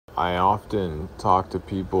I often talk to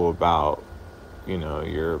people about,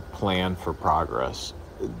 your plan for progress.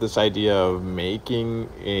 This idea of making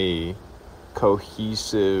a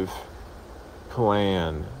cohesive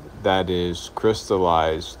plan that is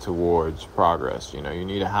crystallized towards progress. You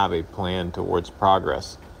need to have a plan towards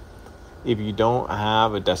progress. If you don't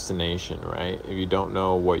have a destination, right? If you don't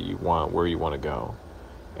know what you want, where you want to go,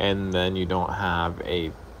 and then you don't have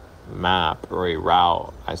a map or a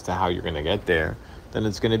route as to how you're going to get there, then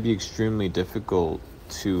it's going to be extremely difficult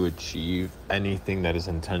to achieve anything that is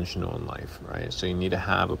intentional in life, right? So you need to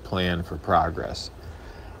have a plan for progress.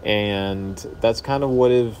 And that's kind of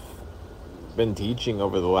what I've been teaching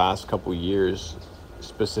over the last couple years,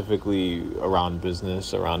 specifically around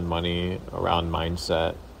business, around money, around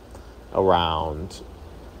mindset, around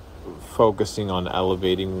focusing on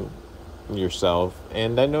elevating yourself.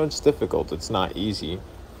 And I know it's difficult, it's not easy,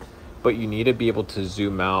 but you need to be able to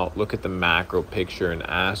zoom out, look at the macro picture, and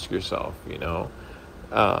ask yourself,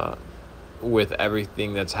 uh, with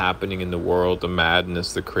everything that's happening in the world, the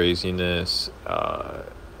madness, the craziness,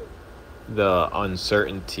 the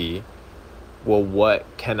uncertainty, well, what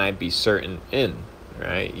can I be certain in,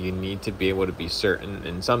 right? You need to be able to be certain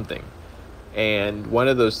in something. And one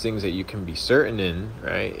of those things that you can be certain in,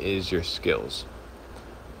 right, is your skills.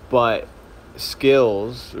 But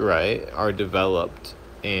skills, right, are developed,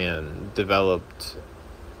 and developed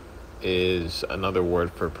is another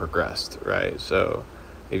word for progressed, right? So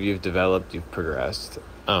if you've developed, you've progressed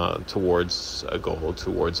towards a goal,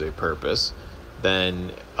 towards a purpose,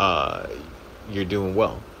 then you're doing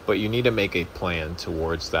well. But you need to make a plan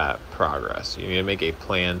towards that progress. You need to make a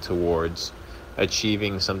plan towards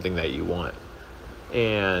achieving something that you want.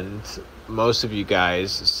 And most of you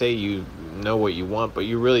guys say you know what you want, but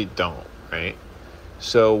you really don't, right?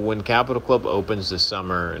 So when Capital Club opens this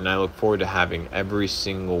summer, and I look forward to having every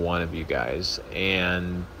single one of you guys,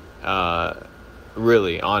 and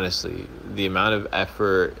really, honestly, the amount of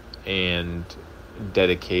effort and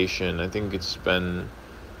dedication, I think it's been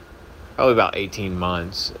probably about 18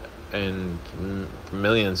 months and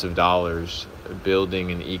millions of dollars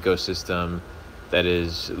building an ecosystem that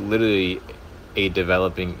is literally a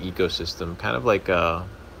developing ecosystem, kind of like a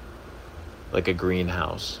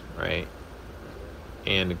greenhouse, right?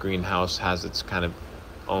 And a greenhouse has its kind of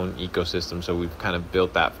own ecosystem, so we've kind of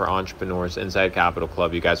built that for entrepreneurs inside Capital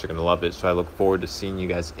Club. You guys are going to love it, so I look forward to seeing you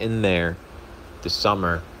guys in there this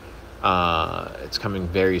summer. It's coming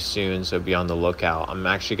very soon, so be on the lookout. I'm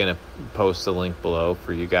actually going to post the link below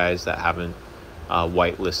for you guys that haven't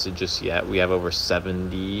whitelisted just yet. We have over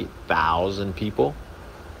 70,000 people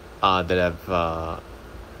that have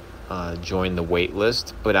joined the wait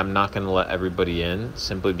list, but I'm not going to let everybody in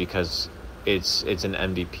simply because it's an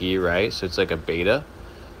MVP, right? So it's like a beta,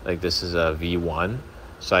 like this is a V1.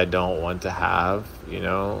 So I don't want to have,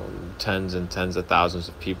 tens and tens of thousands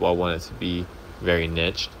of people. I want it to be very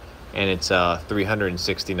niched. And it's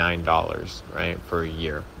 $369, right, for a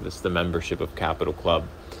year. This is the membership of Capital Club.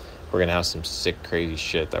 We're going to have some sick, crazy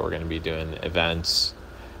shit that we're going to be doing. Events,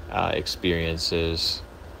 experiences,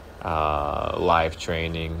 live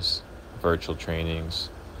trainings, virtual trainings.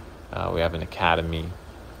 We have an academy.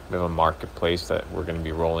 We have a marketplace that we're going to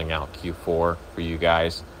be rolling out Q4 for you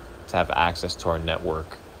guys to have access to our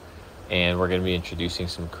network. And we're going to be introducing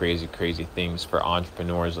some crazy, crazy things for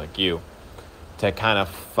entrepreneurs like you to kind of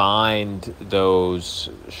find those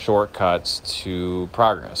shortcuts to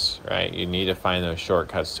progress, right? You need to find those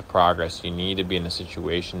shortcuts to progress. You need to be in a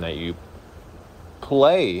situation that you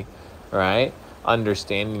play, right?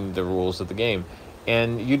 Understanding the rules of the game.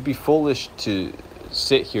 And you'd be foolish to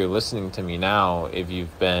sit here listening to me now if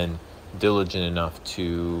you've been diligent enough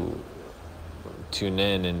to tune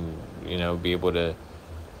in and, be able to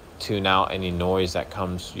tune out any noise that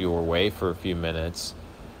comes your way for a few minutes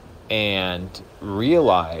and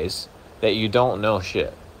realize that you don't know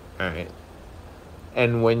shit, all right?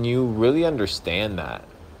 And when you really understand that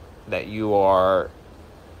you are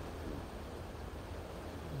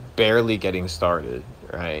barely getting started,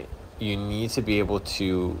 right? You need to be able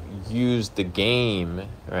to use the game,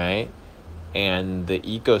 right? And the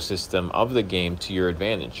ecosystem of the game to your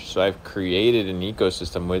advantage. So I've created an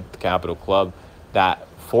ecosystem with the Capital Club that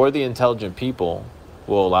for the intelligent people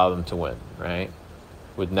will allow them to win, right?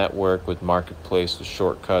 With network, with marketplace, with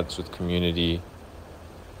shortcuts, with community,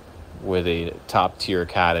 with a top tier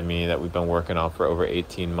academy that we've been working on for over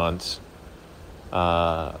 18 months.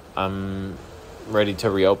 I'm ready to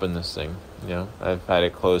reopen this thing. I've had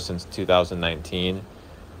it closed since 2019.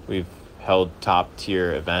 We've held top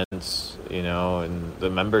tier events, and the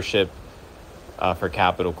membership for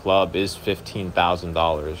Capital Club is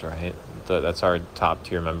 $15,000, right? That's our top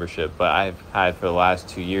tier membership. But I've had for the last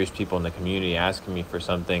 2 years people in the community asking me for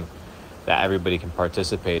something that everybody can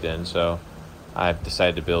participate in. So I've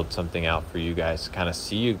decided to build something out for you guys to kind of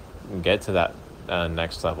see you get to that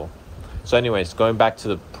next level. So anyways, going back to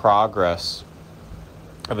the progress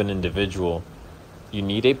of an individual, you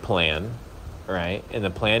need a plan, right? And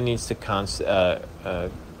the plan needs to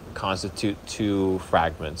constitute two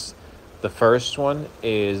fragments. The first one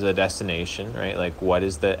is a destination, right? Like, what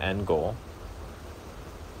is the end goal?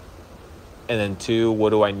 And then two,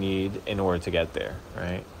 what do I need in order to get there,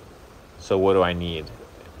 right? So what do I need?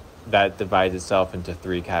 That divides itself into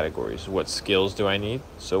three categories. What skills do I need?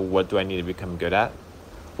 So what do I need to become good at?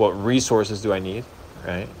 What resources do I need,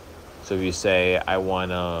 right? So if you say, I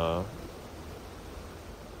want a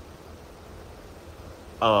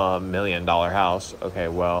 $1 million house, okay,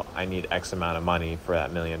 well, I need X amount of money for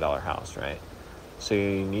that $1 million house, right? So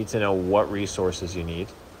you need to know what resources you need.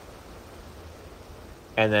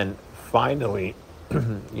 And then finally,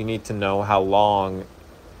 you need to know how long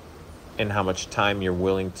and how much time you're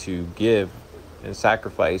willing to give and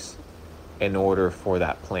sacrifice in order for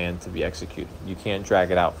that plan to be executed. You can't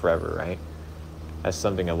drag it out forever, right? That's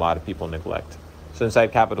something a lot of people neglect. So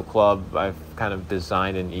inside Capital Club, I've kind of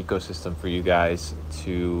designed an ecosystem for you guys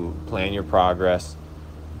to plan your progress,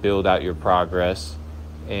 build out your progress,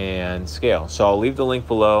 and scale. So I'll leave the link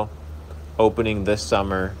below. Opening this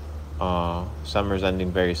summer. Summer's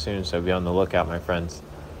ending very soon, so be on the lookout, my friends.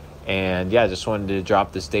 And yeah, just wanted to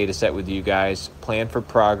drop this data set with you guys. Plan for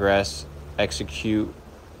progress, execute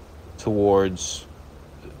towards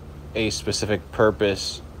a specific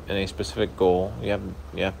purpose and a specific goal. You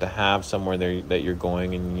have to have somewhere there that you're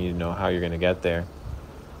going, and you need to know how you're going to get there.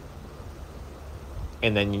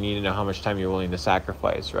 And then you need to know how much time you're willing to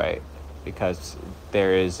sacrifice, right? Because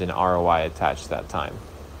there is an ROI attached to that time.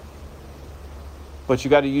 But you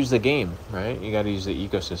got to use the game, right? You got to use the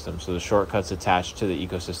ecosystem. So the shortcuts attached to the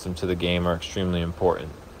ecosystem, to the game, are extremely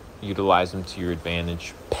important. Utilize them to your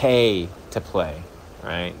advantage. Pay to play,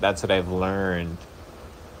 right? That's what I've learned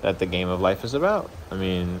that the game of life is about. I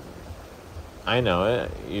mean, I know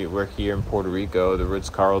it. We're here in Puerto Rico, the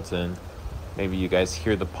Ritz-Carlton. Maybe you guys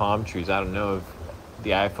hear the palm trees. I don't know if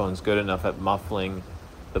the iPhone's good enough at muffling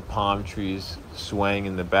the palm trees swaying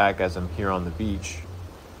in the back as I'm here on the beach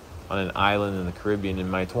on an island in the Caribbean in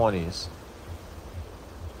my 20s.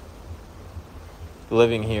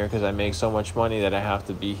 Living here because I make so much money that I have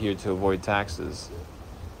to be here to avoid taxes.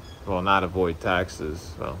 Well, not avoid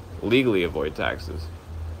taxes. Well, legally avoid taxes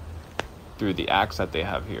through the acts that they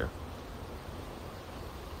have here.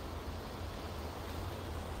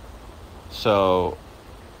 So,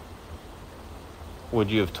 would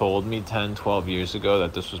you have told me 10, 12 years ago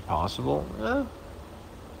that this was possible?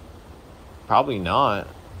 Probably not.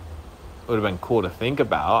 It would have been cool to think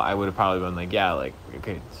about. I would have probably been like, yeah, like,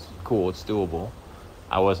 okay, it's cool, it's doable.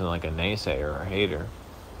 I wasn't like a naysayer or a hater.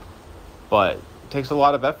 But it takes a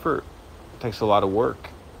lot of effort. It takes a lot of work.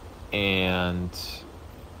 And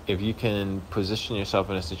if you can position yourself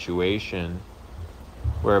in a situation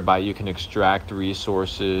whereby you can extract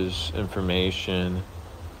resources, information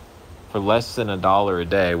for less than $1 a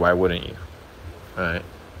day, why wouldn't you? All right.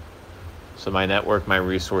 So my network, my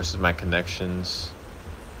resources, my connections,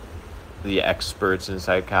 the experts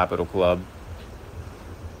inside Capital Club,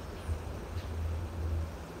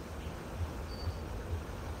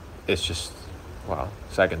 it's just, wow,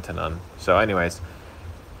 second to none. So anyways,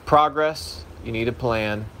 progress, you need a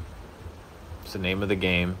plan. It's the name of the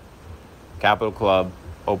game. Capital Club,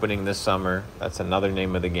 opening this summer. That's another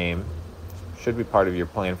name of the game. Should be part of your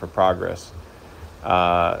plan for progress.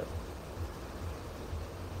 You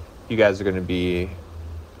guys are going to be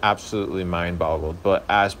absolutely mind-boggled. But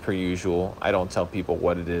as per usual, I don't tell people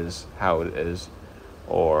what it is, how it is,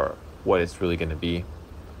 or what it's really going to be.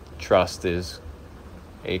 Trust is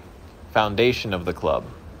a foundation of the club.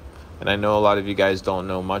 And I know a lot of you guys don't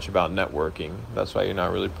know much about networking. That's why you're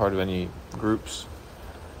not really part of any groups.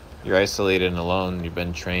 You're isolated and alone. You've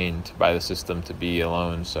been trained by the system to be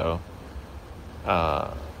alone. So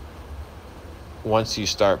once you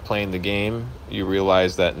start playing the game, you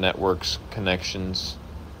realize that networks, connections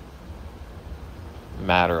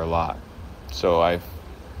matter a lot. So I've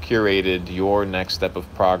curated your next step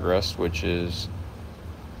of progress, which is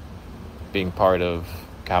being part of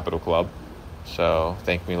Capital Club. So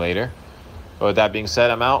thank me later. But with that being said,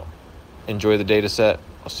 I'm out. Enjoy the data set.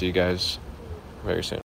 I'll see you guys very soon.